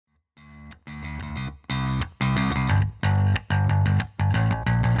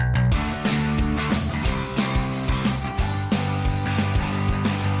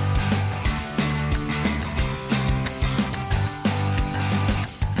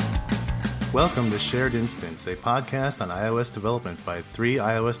Welcome to Shared Instance, a podcast on iOS development by 3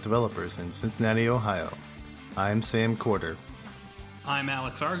 iOS developers in Cincinnati, Ohio. I'm Sam Corder. I'm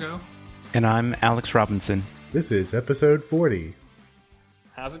Alex Argo. And I'm Alex Robinson. This is episode 40.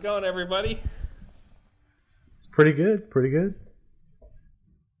 How's it going, everybody? It's pretty good.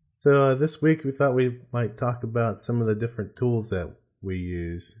 So this week we thought we might talk about some of the different tools that we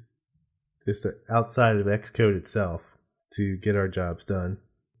use just outside of Xcode itself to get our jobs done.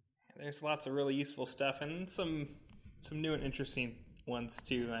 There's lots of really useful stuff and some new and interesting ones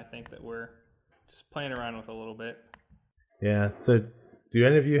too, I think, that we're just playing around with a little bit. Yeah, so do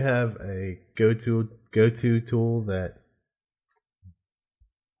any of you have a go-to tool that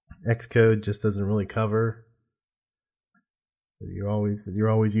Xcode just doesn't really cover that you're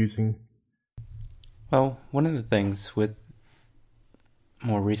always using? Well, one of the things with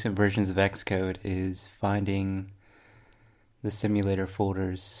more recent versions of Xcode is finding the simulator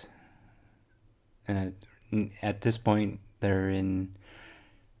folders. At this point, they're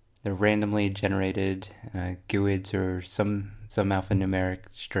randomly generated GUIDs or some alphanumeric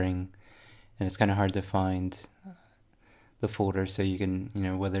string, and it's kind of hard to find the folder. So you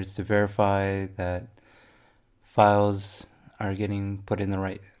can, whether it's to verify that files are getting put in the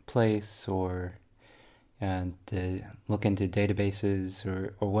right place, or to look into databases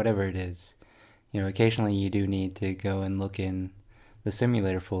or whatever it is. Occasionally you do need to go and look in the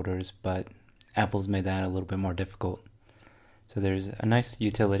simulator folders, but Apple's made that a little bit more difficult. So there's a nice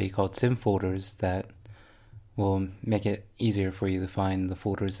utility called SimFolders that will make it easier for you to find the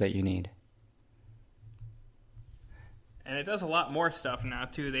folders that you need. And it does a lot more stuff now,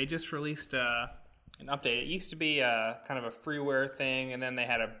 too. They just released an update. It used to be kind of a freeware thing, and then they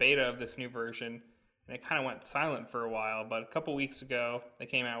had a beta of this new version, and it kind of went silent for a while. But a couple weeks ago, they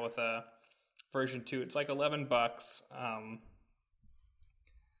came out with a version 2. It's like $11.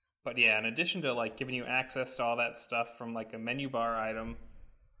 But yeah, in addition to like giving you access to all that stuff from like a menu bar item,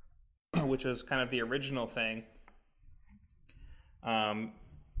 which was kind of the original thing,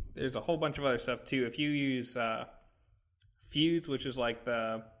 there's a whole bunch of other stuff too. If you use Fuse, which is like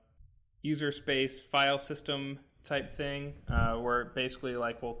the user space file system type thing, where it basically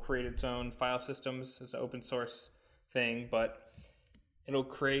like will create its own file systems. It's an open source thing, but it'll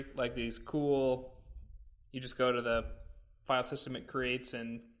create like these cool, you just go to the file system it creates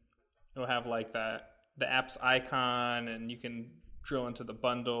and it'll have like the app's icon, and you can drill into the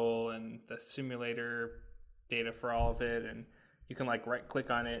bundle and the simulator data for all of it, and you can like right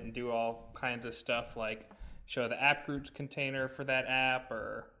click on it and do all kinds of stuff like show the app groups container for that app,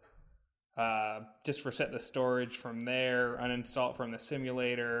 or just reset the storage from there, uninstall it from the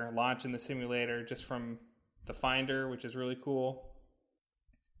simulator, launch in the simulator just from the Finder, which is really cool.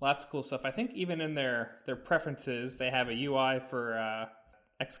 Lots of cool stuff. I think even in their preferences, they have a UI for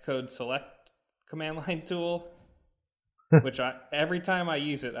Xcode select command line tool, which every time I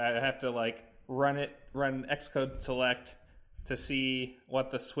use it, I have to like run Xcode select to see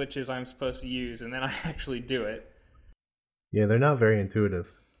what the switches I'm supposed to use, and then I actually do it. Yeah, they're not very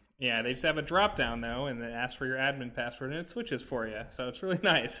intuitive. Yeah, they just have a drop down though, and it asks for your admin password, and it switches for you. So it's really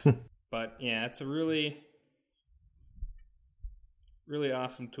nice. But yeah, it's a really, really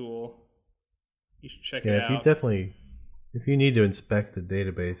awesome tool. You should check it out. If you need to inspect the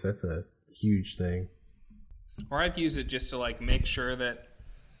database, that's a huge thing. Or I've used it just to like make sure that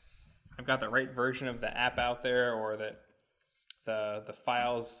I've got the right version of the app out there, or that the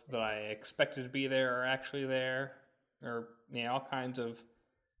files that I expected to be there are actually there, or all kinds of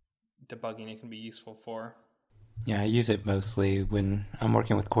debugging it can be useful for. Yeah, I use it mostly when I'm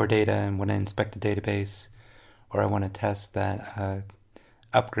working with core data and when I inspect the database, or I want to test that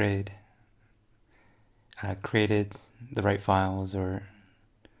upgrade created the right files or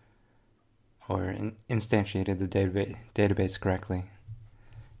instantiated the database correctly.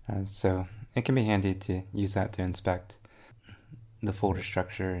 So it can be handy to use that to inspect the folder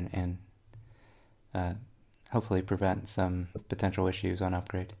structure and hopefully prevent some potential issues on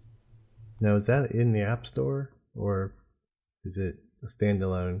upgrade. Now, is that in the App Store, or is it a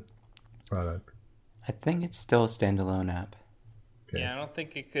standalone product? I think it's still a standalone app. Okay. Yeah, I don't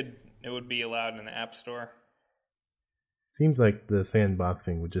think it would be allowed in the App Store. Seems like the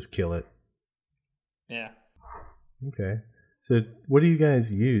sandboxing would just kill it. Yeah. Okay. So what do you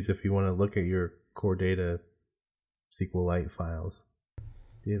guys use if you want to look at your core data SQLite files?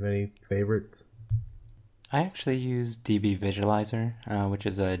 Do you have any favorites? I actually use DB Visualizer, which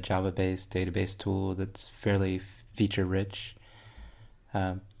is a Java-based database tool that's fairly feature-rich.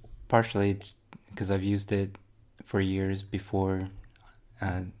 Partially because I've used it for years before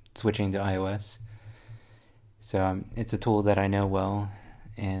switching to iOS. So it's a tool that I know well,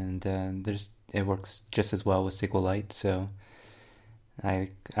 and it works just as well with SQLite, so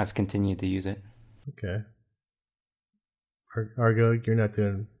I've continued to use it. Okay. Argo, you're not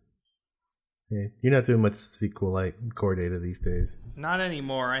doing much SQLite core data these days. Not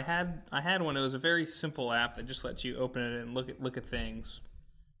anymore. I had one. It was a very simple app that just lets you open it and look at things,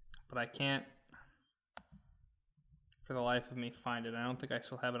 but I can't, for the life of me, find it. I don't think I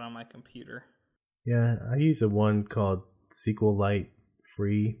still have it on my computer. Yeah, I use a one called SQLite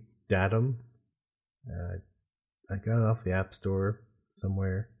Free Datum. I got it off the App Store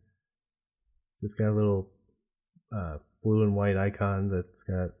somewhere. It's got a little blue and white icon that's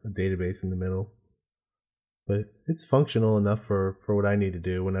got a database in the middle. But it's functional enough for what I need to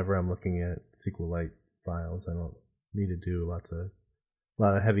do whenever I'm looking at SQLite files. I don't need to do a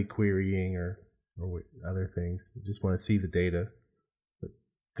lot of heavy querying or other things. I just want to see the data. But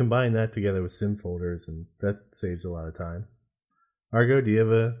combine that together with sim folders, and that saves a lot of time. Argo, do you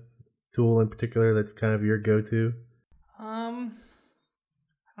have a tool in particular that's kind of your go-to? I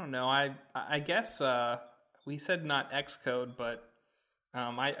don't know. I guess we said not Xcode, but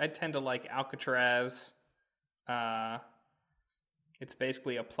I tend to like Alcatraz. It's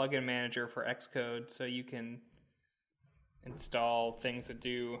basically a plugin manager for Xcode, so you can install things that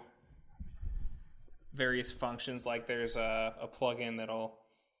do various functions. Like there's a plugin that'll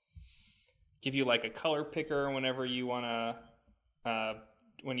give you like a color picker whenever you want to,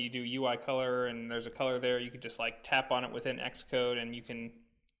 when you do UI color and there's a color there, you could just like tap on it within Xcode and you can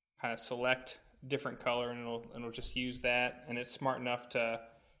kind of select different color and it'll just use that. And it's smart enough to,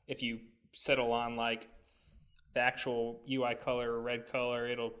 if you settle on like the actual UI color or red color,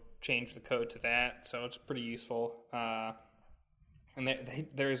 it'll change the code to that. So it's pretty useful. And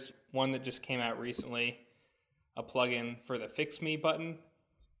there's one that just came out recently, a plugin for the Fix Me button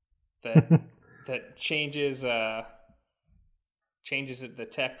that that changes the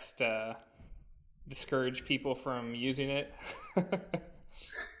text, discourage people from using it.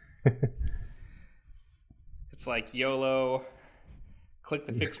 It's like YOLO, click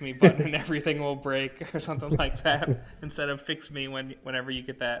the Fix Me button and everything will break or something like that, instead of Fix Me whenever you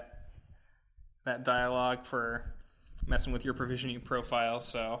get that dialogue for messing with your provisioning profile.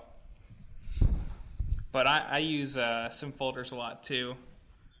 So, but I use sim folders a lot too.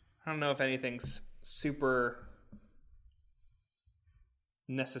 I don't know if anything's super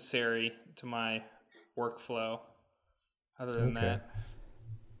necessary to my workflow other than that.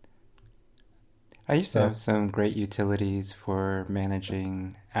 I used to have some great utilities for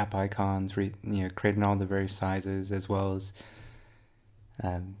managing app icons, creating all the various sizes, as well as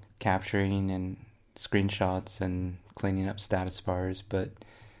capturing and screenshots and cleaning up status bars. But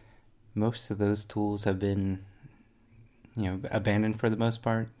most of those tools have been, abandoned for the most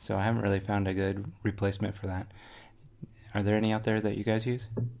part. So I haven't really found a good replacement for that. Are there any out there that you guys use?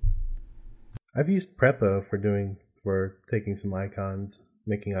 I've used Prepo for taking some icons,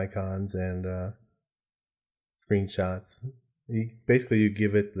 making icons, and screenshots. You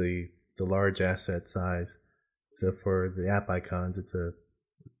give it the large asset size. So for the app icons, it's a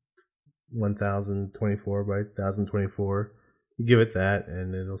 1024 by 1024. You give it that,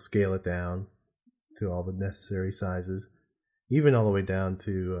 and it'll scale it down to all the necessary sizes, even all the way down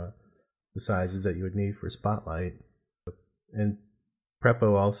to the sizes that you would need for Spotlight. And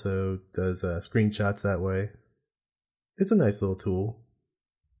Prepo also does screenshots that way. It's a nice little tool.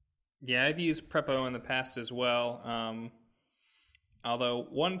 Yeah, I've used Prepo in the past as well. Although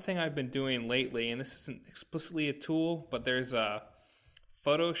one thing I've been doing lately, and this isn't explicitly a tool, but there's a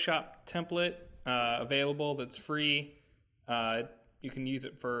Photoshop template available that's free. You can use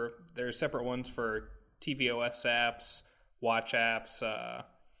it there's separate ones for tvOS apps, watch apps,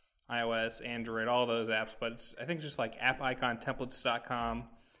 iOS, Android, all those apps, but I think it's just like appicontemplates.com.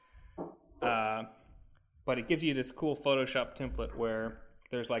 But it gives you this cool Photoshop template where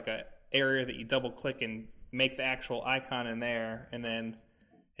there's like a area that you double click and make the actual icon in there, and then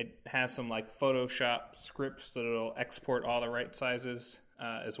it has some like Photoshop scripts that it'll export all the right sizes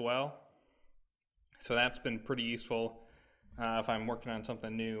as well. So that's been pretty useful if I'm working on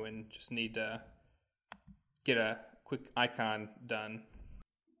something new and just need to get a quick icon done.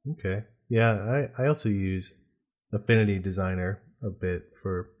 Okay. Yeah, I also use Affinity Designer a bit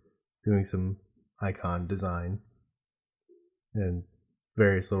for doing some icon design and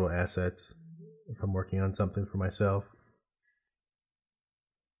various little assets if I'm working on something for myself.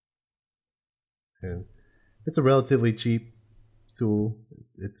 And it's a relatively cheap tool.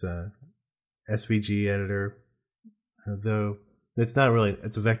 It's a SVG editor, though it's not really,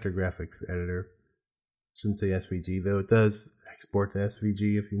 it's a vector graphics editor. Shouldn't say SVG, though it does export to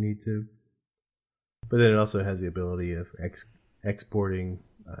SVG if you need to. But then it also has the ability of exporting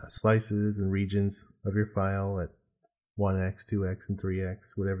slices and regions of your file at 1x, 2x, and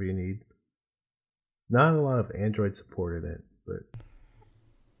 3x, whatever you need. Not a lot of Android support in it, but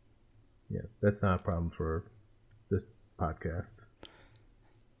yeah, that's not a problem for this podcast.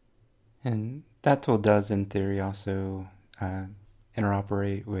 And that tool does, in theory, also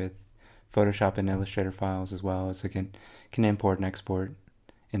interoperate with Photoshop and Illustrator files as well, as it can import and export,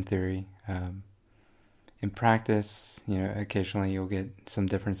 in theory. In practice, occasionally you'll get some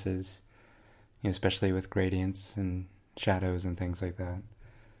differences, especially with gradients and shadows and things like that.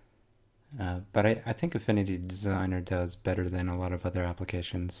 But I think Affinity Designer does better than a lot of other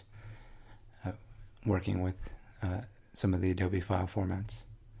applications working with some of the Adobe file formats.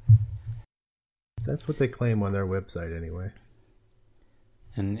 That's what they claim on their website anyway.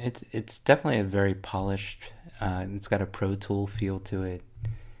 And it's definitely a very polished, it's got a Pro Tool feel to it.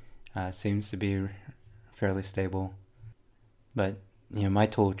 Seems to be fairly stable. But, my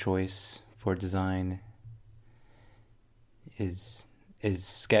tool choice for design is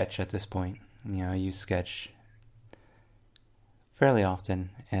Sketch at this point. I use Sketch fairly often,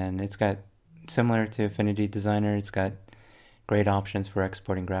 and it's got, similar to Affinity Designer, it's got great options for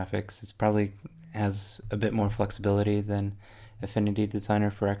exporting graphics. It's probably has a bit more flexibility than Affinity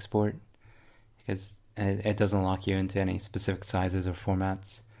Designer for export, because it doesn't lock you into any specific sizes or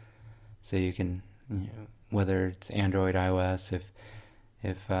formats. So you can, whether it's Android, iOS,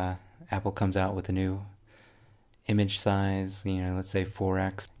 if Apple comes out with a new image size, let's say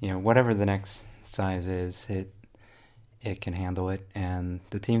 4x, whatever the next size is, it can handle it. And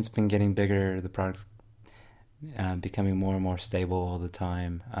the team's been getting bigger, the product's becoming more and more stable all the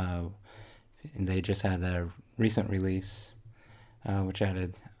time. And they just had a recent release, which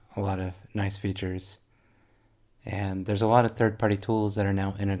added a lot of nice features. And there's a lot of third-party tools that are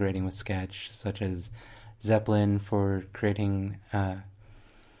now integrating with Sketch, such as Zeppelin for creating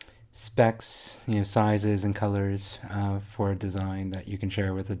specs, sizes and colors for a design that you can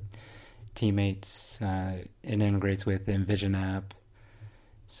share with the teammates. It integrates with the InVision app,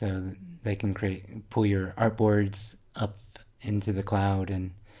 so they can pull your artboards up into the cloud,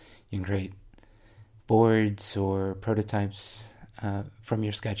 and you can create boards or prototypes from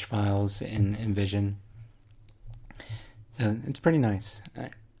your Sketch files in InVision. So it's pretty nice.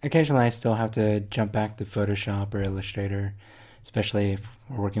 Occasionally I still have to jump back to Photoshop or Illustrator, especially if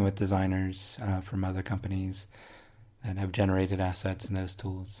we're working with designers from other companies that have generated assets in those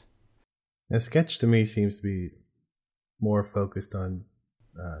tools. Now, Sketch to me seems to be more focused on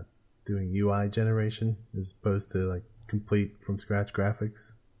doing UI generation as opposed to like complete from scratch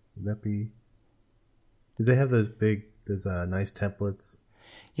graphics. Would that be? Because they have those nice templates.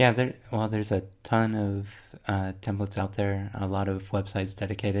 Yeah, there's a ton of templates out there. A lot of websites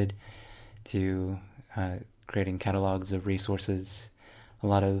dedicated to creating catalogs of resources. A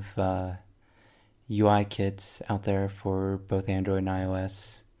lot of UI kits out there for both Android and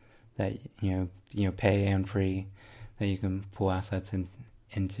iOS that pay and free, that you can pull assets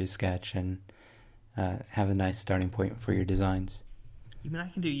into Sketch and have a nice starting point for your designs. You mean I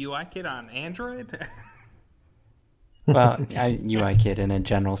can do UI kit on Android? Well, UI kit in a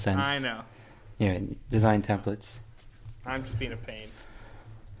general sense. I know. Design templates. I'm just being a pain.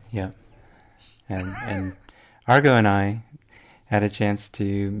 Yeah. And Argo and I had a chance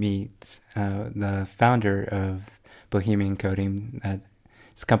to meet the founder of Bohemian Coding,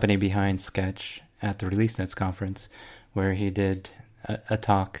 that's company behind Sketch, at the Release Notes conference, where he did a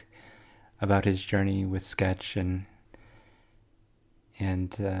talk about his journey with Sketch and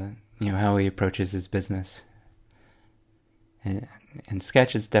how he approaches his business. And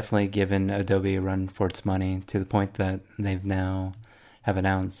Sketch has definitely given Adobe a run for its money, to the point that they've now have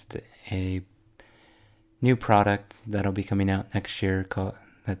announced a new product that'll be coming out next year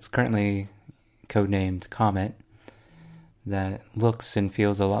that's currently codenamed Comet, that looks and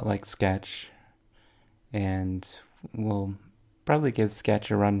feels a lot like Sketch and will probably give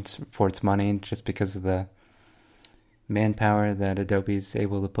Sketch a run for its money just because of the manpower that Adobe's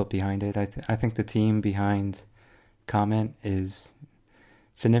able to put behind it. I think the team behind Comet is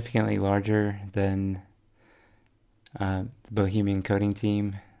significantly larger than the Bohemian Coding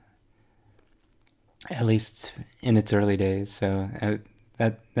team, at least in its early days. So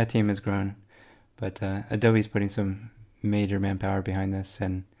that team has grown, but Adobe's putting some major manpower behind this,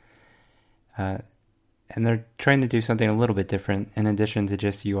 and they're trying to do something a little bit different. In addition to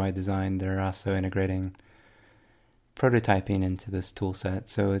just UI design, they're also integrating prototyping into this tool set.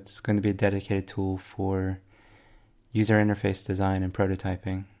 So it's going to be a dedicated tool for user interface design and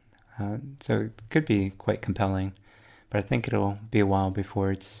prototyping. So it could be quite compelling, but I think it'll be a while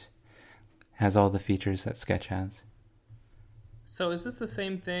before it has all the features that Sketch has. So is this the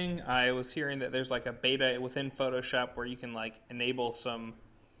same thing? I was hearing that there's like a beta within Photoshop where you can like enable some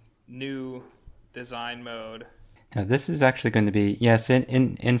new design mode. Now, this is actually going to be, yes,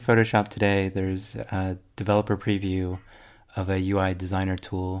 in Photoshop today, there's a developer preview of a UI designer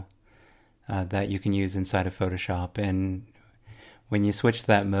tool that you can use inside of Photoshop. And when you switch to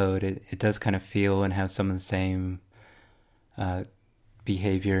that mode, it does kind of feel and have some of the same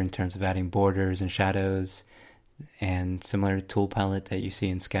behavior in terms of adding borders and shadows and similar tool palette that you see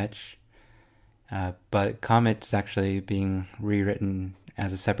in Sketch. But Comet's actually being rewritten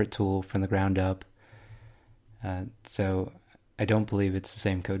as a separate tool from the ground up. So I don't believe it's the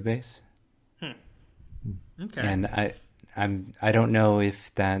same code base. Okay. And I don't know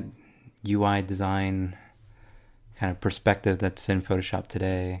if that UI design kind of perspective that's in Photoshop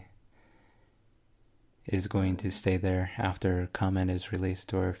today is going to stay there after Comet is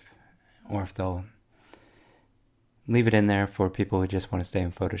released, or if they'll leave it in there for people who just want to stay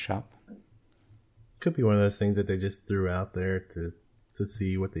in Photoshop. Could be one of those things that they just threw out there to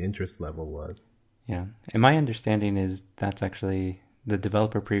see what the interest level was. Yeah. And my understanding is that's actually the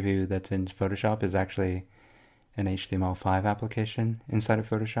developer preview that's in Photoshop is actually an HTML5 application inside of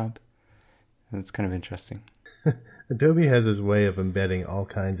Photoshop. That's kind of interesting. Adobe has this way of embedding all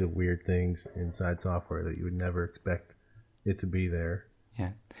kinds of weird things inside software that you would never expect it to be there.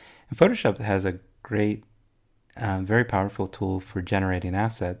 Yeah. And Photoshop has a great, very powerful tool for generating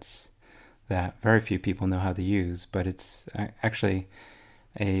assets that very few people know how to use, but it's actually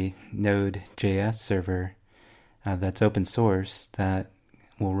a Node.js server that's open source that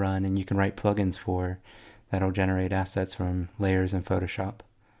will run, and you can write plugins for that'll generate assets from layers in Photoshop.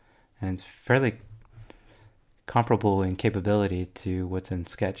 And it's fairly comparable in capability to what's in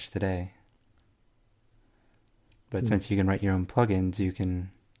Sketch today. But since you can write your own plugins, you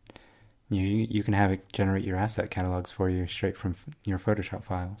can have it generate your asset catalogs for you straight from your Photoshop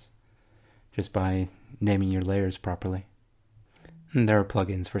files, just by naming your layers properly. And there are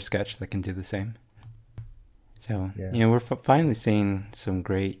plugins for Sketch that can do the same. So, we're finally seeing some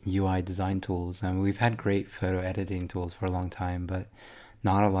great UI design tools. I mean, we've had great photo editing tools for a long time, but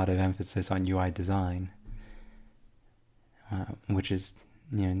not a lot of emphasis on UI design, which is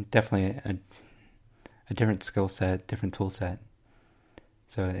definitely a different skill set, different tool set.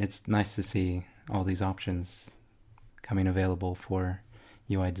 So it's nice to see all these options coming available for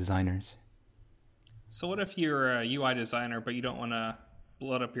UI designers. So what if you're a UI designer, but you don't want to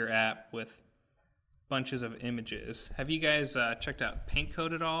load up your app with bunches of images? Have you guys checked out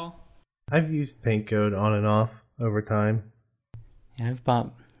PaintCode at all? I've used PaintCode on and off over time. Yeah, I've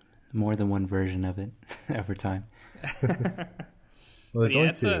bought more than one version of it over time. Well, there's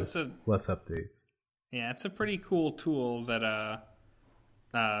only two, plus updates. Yeah, it's a pretty cool tool that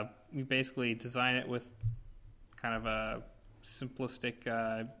we basically design it with kind of a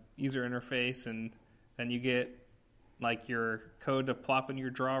simplistic user interface, and then you get like your code to plop in your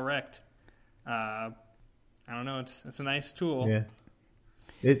draw rect. I don't know, it's a nice tool. Yeah,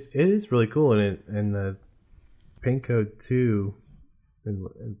 it is really cool, and the PaintCode 2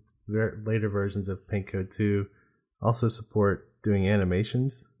 and later versions of PaintCode 2 also support doing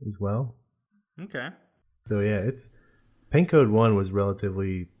animations as well. Okay. So yeah, PaintCode 1 was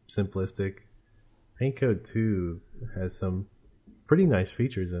relatively simplistic. PaintCode 2 has some pretty nice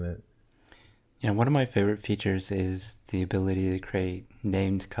features in it. Yeah, one of my favorite features is the ability to create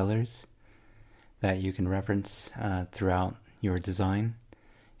named colors that you can reference throughout your design.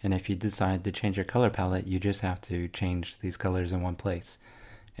 And if you decide to change your color palette, you just have to change these colors in one place,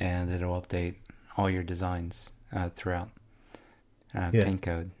 and it'll update all your designs throughout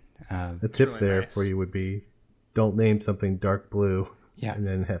PaintCode. A tip really there for you would be, don't name something dark blue and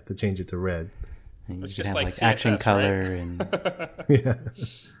then have to change it to red. And you could have like CSS, action color, right? And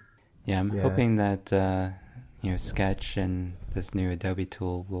yeah, I'm hoping that Sketch and this new Adobe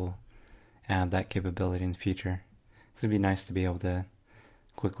tool will add that capability in the future. It'd be nice to be able to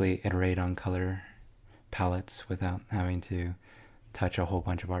quickly iterate on color palettes without having to touch a whole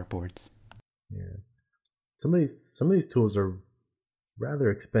bunch of artboards. Yeah, some of these tools are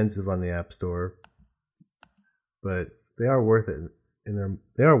rather expensive on the App Store, but they are worth it, and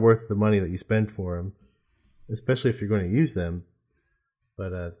they are worth the money that you spend for them, especially if you're going to use them.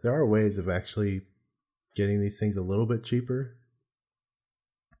 But there are ways of actually getting these things a little bit cheaper.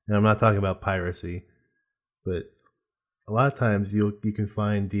 And I'm not talking about piracy, but a lot of times you can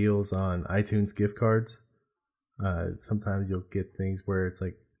find deals on iTunes gift cards. Sometimes you'll get things where it's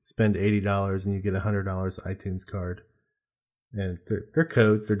like spend $80 and you get a $100 iTunes card. And they're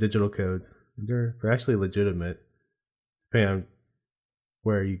codes, they're digital codes. They're actually legitimate, depending on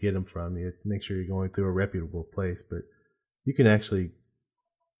where you get them from. You make sure you're going through a reputable place. But you can actually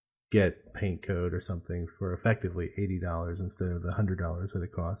get Paint Code or something for effectively $80 instead of the $100 that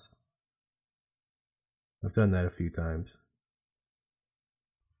it costs. I've done that a few times.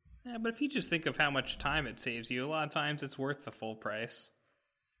 Yeah, but if you just think of how much time it saves you, a lot of times it's worth the full price.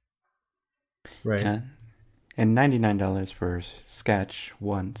 Right. Yeah. And $99 for Sketch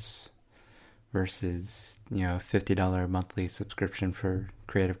once versus, a $50 monthly subscription for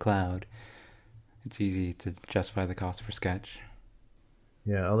Creative Cloud. It's easy to justify the cost for Sketch.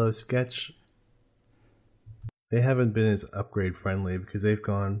 Yeah, although Sketch, they haven't been as upgrade friendly because they've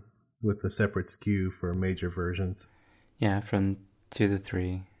gone with the separate SKU for major versions. Yeah, from 2 to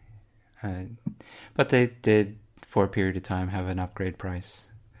 3. But they did, for a period of time, have an upgrade price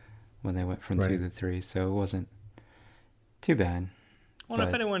when they went from 2 to 3, so it wasn't too bad. Well,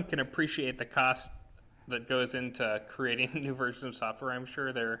 if anyone can appreciate the cost that goes into creating a new version of software, I'm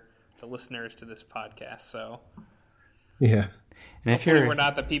sure they're the listeners to this podcast, so... Yeah. And if hopefully we're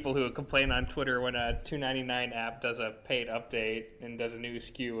not the people who complain on Twitter when a $2.99 app does a paid update and does a new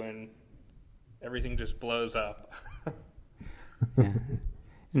SKU and everything just blows up. Yeah.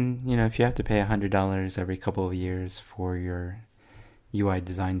 And, if you have to pay $100 every couple of years for your UI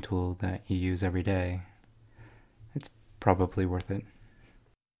design tool that you use every day, it's probably worth it.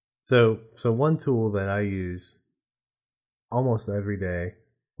 So one tool that I use almost every day,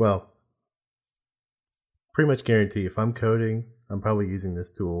 well, pretty much guarantee if I'm coding, I'm probably using this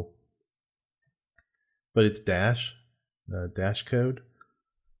tool. But it's Dash Code.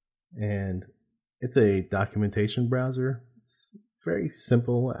 And it's a documentation browser. It's a very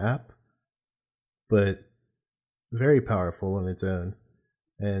simple app, but very powerful on its own.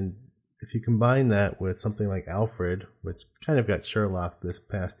 And if you combine that with something like Alfred, which kind of got Sherlock this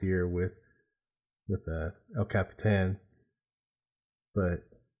past year with El Capitan, but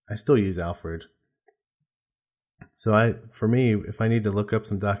I still use Alfred. So for me, if I need to look up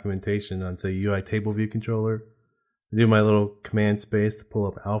some documentation on, say, UI table view controller, I do my little command space to pull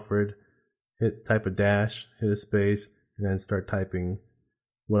up Alfred, type a dash, hit a space, and then start typing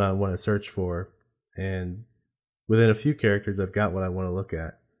what I want to search for. And within a few characters, I've got what I want to look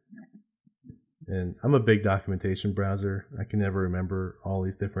at. And I'm a big documentation browser. I can never remember all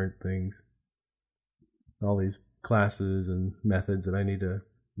these different things, all these classes and methods that I need to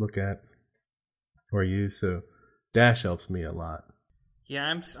look at or use. So Dash helps me a lot.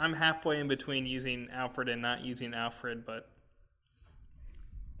 Yeah, I'm halfway in between using Alfred and not using Alfred, but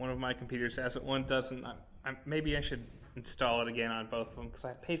one of my computers has it, one doesn't. Maybe I should install it again on both of them because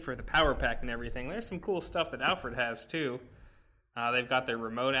I paid for the power pack and everything. There's some cool stuff that Alfred has too. They've got their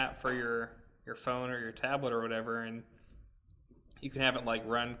remote app for your phone or your tablet or whatever, and you can have it like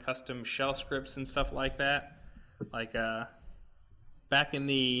run custom shell scripts and stuff like that. Like back in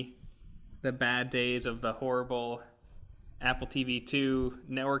the bad days of the horrible Apple TV 2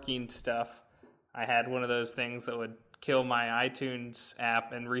 networking stuff, I had one of those things that would kill my iTunes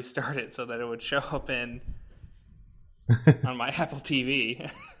app and restart it so that it would show up on my Apple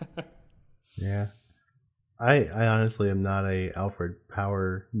TV. Yeah. I honestly am not a Alfred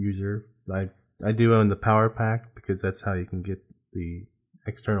Power user. I do own the Power Pack because that's how you can get the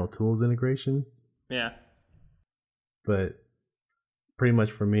external tools integration. Yeah. But pretty much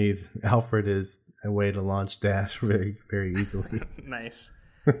for me, Alfred is a way to launch Dash very, very easily. Nice.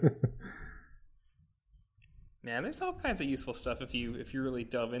 Yeah, there's all kinds of useful stuff if you really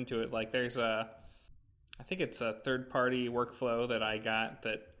delve into it. Like there's I think it's a third-party workflow that I got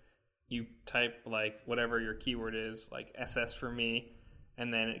that you type like whatever your keyword is, like SS for me,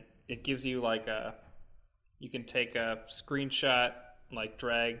 and then it gives you like you can take a screenshot, like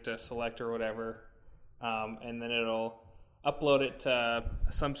drag to select or whatever, and then it'll upload it to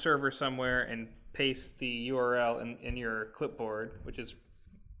some server somewhere and paste the URL in your clipboard, which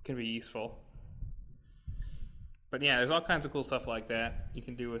can be useful. But yeah, there's all kinds of cool stuff like that you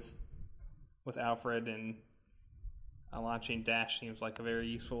can do with Alfred, and launching Dash seems like a very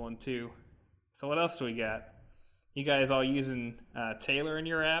useful one too. So what else do we got? You guys all using Taylor in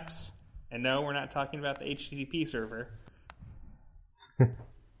your apps? And no, we're not talking about the HTTP server.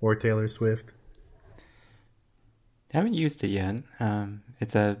 Or Taylor Swift. I haven't used it yet.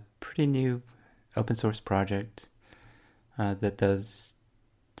 It's a pretty new open source project that does...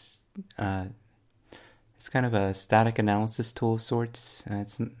 it's kind of a static analysis tool of sorts.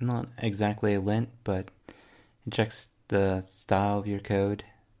 It's not exactly a lint, but it checks the style of your code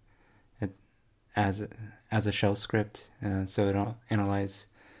as a shell script, so it'll analyze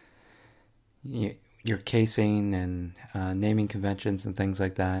your casing and naming conventions and things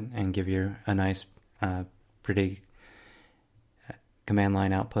like that, and give you a nice, pretty command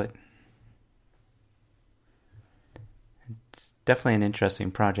line output. definitely an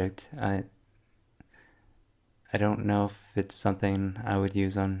interesting project. I don't know if it's something I would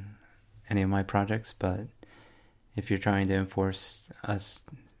use on any of my projects, but if you're trying to enforce a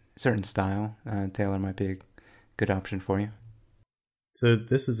certain style, Tailor might be a good option for you. So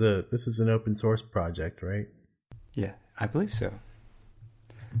this is an open source project, right? Yeah, I believe so.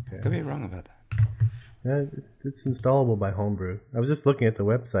 Okay. I could be wrong about that. Yeah, it's installable by Homebrew. I was just looking at the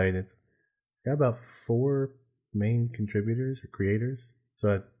website. It's got about 4 main contributors or creators,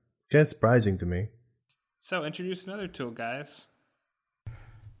 so it's kind of surprising to me. So introduce another tool, guys.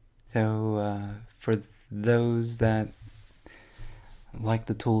 So for those that like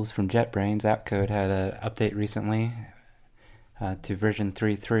the tools from JetBrains, AppCode had an update recently to version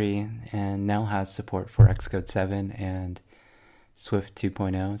 3.3 and now has support for Xcode 7 and Swift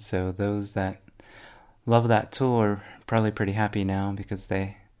 2.0. So those that love that tool are probably pretty happy now because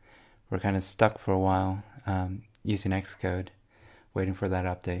they were kind of stuck for a while using Xcode, waiting for that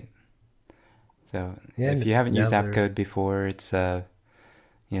update. So Yeah, if you haven't used now AppCode before, it's the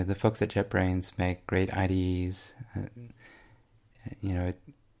folks at JetBrains make great IDEs.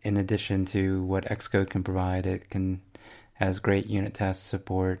 In addition to what Xcode can provide, has great unit test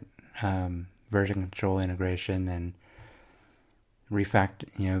support, version control integration, and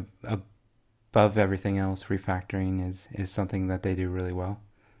refactor. Above everything else, refactoring is something that they do really well.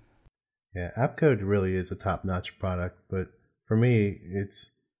 Yeah, AppCode really is a top-notch product, but for me,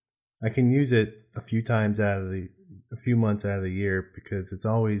 I can use it a few months out of the year because it's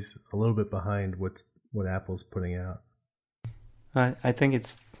always a little bit behind what Apple's putting out. I think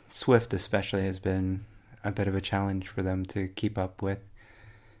it's Swift especially has been a bit of a challenge for them to keep up with,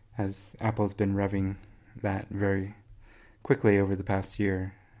 as Apple's been revving that very quickly over the past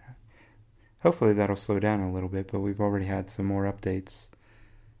year. Hopefully that'll slow down a little bit, but we've already had some more updates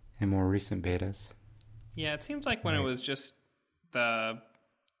in more recent betas. Yeah, it seems like when it was just the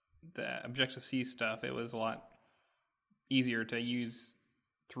Objective-C stuff, it was a lot easier to use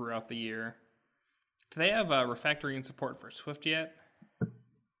throughout the year. Do they have refactoring support for Swift yet?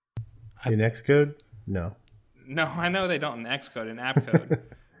 In Xcode? No. No, I know they don't in Xcode, in AppCode.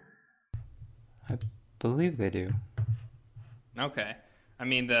 I believe they do. Okay. I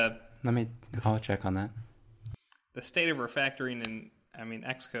mean, I'll check on that. The state of refactoring in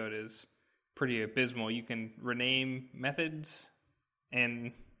Xcode is pretty abysmal. You can rename methods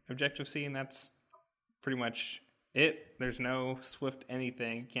in Objective-C, and that's pretty much it. There's no Swift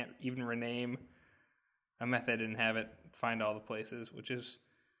anything. You can't even rename a method and have it find all the places, which is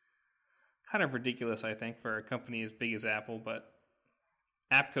kind of ridiculous, I think, for a company as big as Apple. But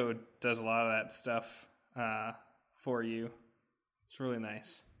AppCode does a lot of that stuff for you. It's really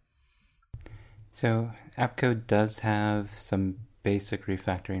nice. So AppCode does have some basic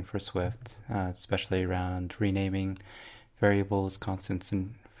refactoring for Swift, especially around renaming variables, constants,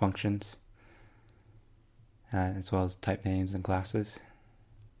 and functions, as well as type names and classes.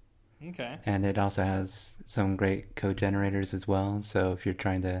 Okay. And it also has some great code generators as well. So if you're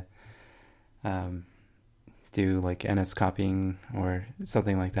trying to do like NS copying or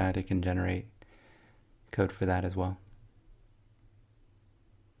something like that, it can generate code for that as well.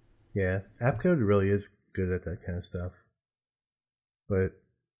 Yeah, AppCode really is good at that kind of stuff. But,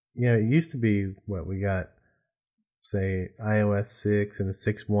 it used to be what we got, say, iOS 6 and a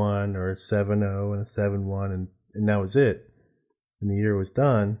 6.1 or a 7.0 and a 7.1, and that was it. And the year was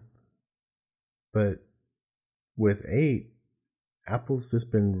done. But with 8, Apple's just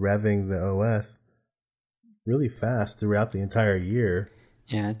been revving the OS really fast throughout the entire year.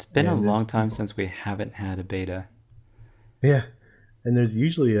 Yeah, it's been a long time since we haven't had a beta. Yeah, and there's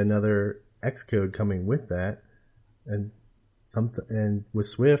usually another Xcode coming with that, and with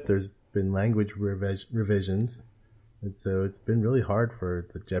Swift, there's been language revisions, and so it's been really hard for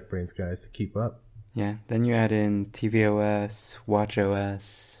the JetBrains guys to keep up. Yeah, then you add in tvOS,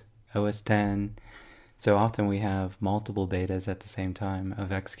 watchOS, OS 10. So often we have multiple betas at the same time of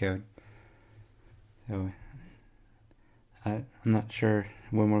Xcode. So I'm not sure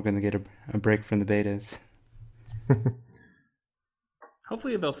when we're going to get a break from the betas.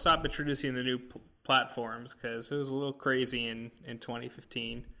 Hopefully they'll stop introducing the new platforms, because it was a little crazy in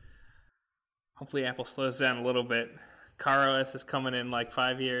 2015. Hopefully Apple slows down a little bit. CarOS is coming in like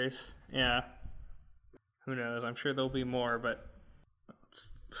 5 years. Yeah. Who knows? I'm sure there'll be more, but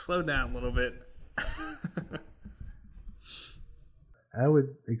let's slow down a little bit. I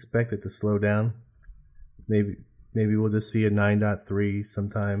would expect it to slow down. Maybe we'll just see a 9.3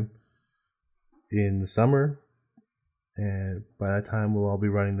 sometime in the summer, and by that time we'll all be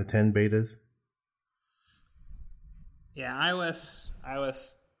running the 10 betas. Yeah, iOS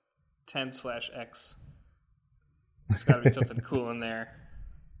 10/X There's got to be something cool in there.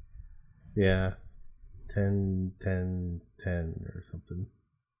 Yeah. 10, 10, 10 or something.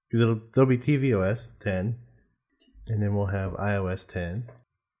 Because there'll be tvOS 10, and then we'll have iOS 10.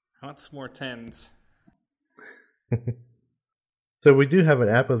 I want some more 10s. So we do have an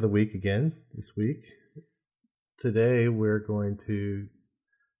app of the week again this week. Today we're going to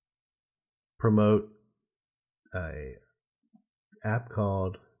promote a app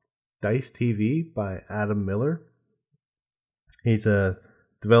called Dice TV by Adam Miller. He's a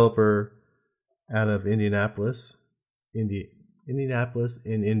developer out of Indianapolis in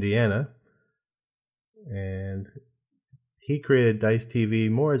Indiana, and he created Dice TV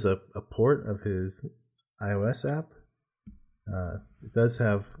more as a port of his iOS app. It does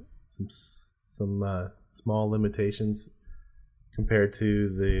have some small limitations compared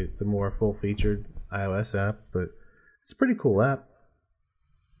to the more full-featured iOS app, but it's a pretty cool app.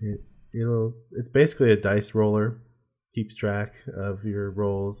 It's basically a dice roller, keeps track of your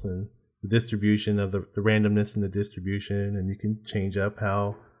rolls and the distribution of the randomness in the distribution, and you can change up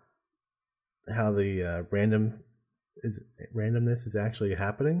how the randomness is actually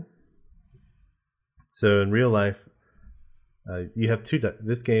happening. So in real life, you have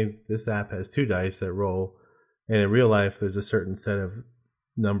this app has 2 dice that roll, and in real life there's a certain set of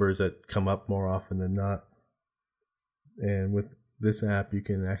numbers that come up more often than not. And with this app you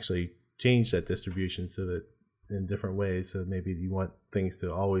can actually change that distribution so that in different ways. So maybe you want things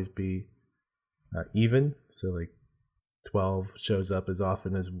to always be even, so like 12 shows up as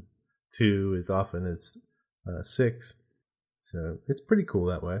often as 2, as often as 6. So it's pretty cool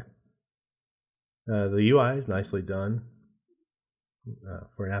that way. The UI is nicely done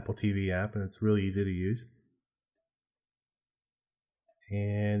for an Apple TV app, and it's really easy to use.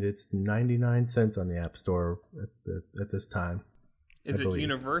 And it's 99 cents on the App Store at this time. Is it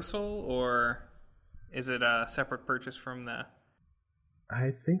universal, or is it a separate purchase from the...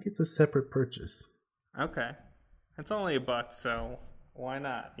 I think it's a separate purchase. Okay. It's only $1, so why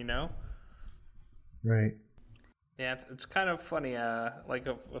not, you know? Right. Yeah, it's kind of funny.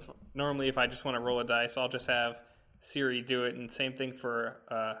 Normally if I just want to roll a dice, I'll just have Siri do it, and same thing for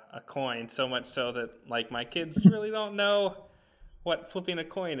a coin, so much so that like my kids really don't know what flipping a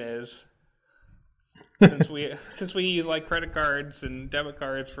coin is. Since we use like credit cards and debit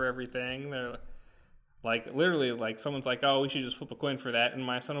cards for everything, they're like literally like someone's like, "Oh, we should just flip a coin for that," and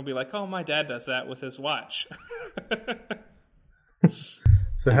my son will be like, "Oh, my dad does that with his watch."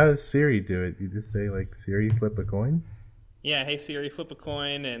 So how does Siri do it? You just say like, "Siri, flip a coin"? Yeah, hey Siri, flip a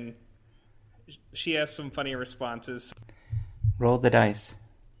coin, and she has some funny responses. Roll the dice.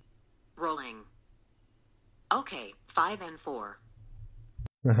 Rolling. Okay, 5 and 4.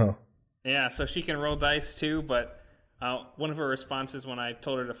 Oh. Yeah, so she can roll dice too, but one of her responses when I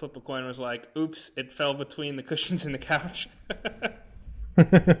told her to flip a coin was like, "Oops, it fell between the cushions in the couch."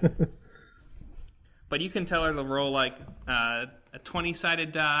 But you can tell her to roll like a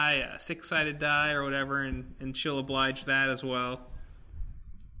 20-sided die, a 6-sided die, or whatever, and she'll oblige that as well.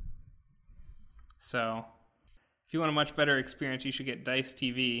 So, if you want a much better experience, you should get Dice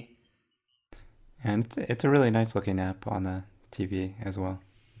TV. And it's a really nice looking app on the TV as well.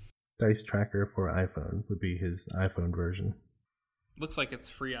 Dice Tracker for iPhone would be his iPhone version. Looks like it's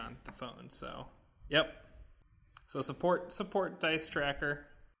free on the phone, so yep. So support Dice Tracker.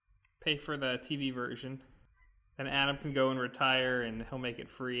 Pay for the TV version. Then Adam can go and retire, and he'll make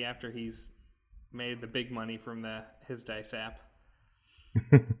it free after he's made the big money from his Dice app.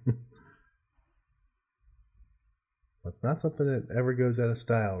 That's not something that ever goes out of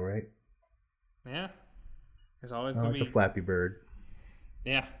style, right? Yeah. There's always it's not going like to be a Flappy Bird.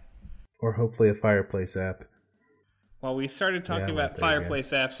 Yeah. Or hopefully a Fireplace app. Well, we started talking about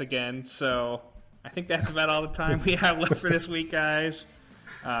Fireplace apps again, so I think that's about all the time we have left for this week, guys.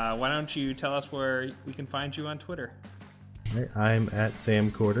 Why don't you tell us where we can find you on Twitter? Right, I'm at Sam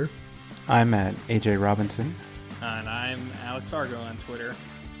Corder. I'm at AJ Robinson. And I'm Alex Argo on Twitter.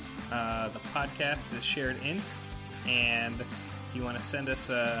 The podcast is Shared Inst, and if you want to send us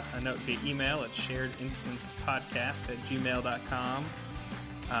a note via email, it's sharedinstancepodcast@gmail.com.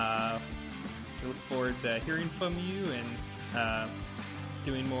 We look forward to hearing from you and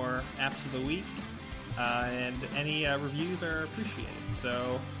doing more apps of the week. And any reviews are appreciated.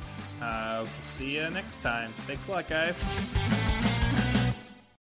 So we'll see you next time. Thanks a lot, guys.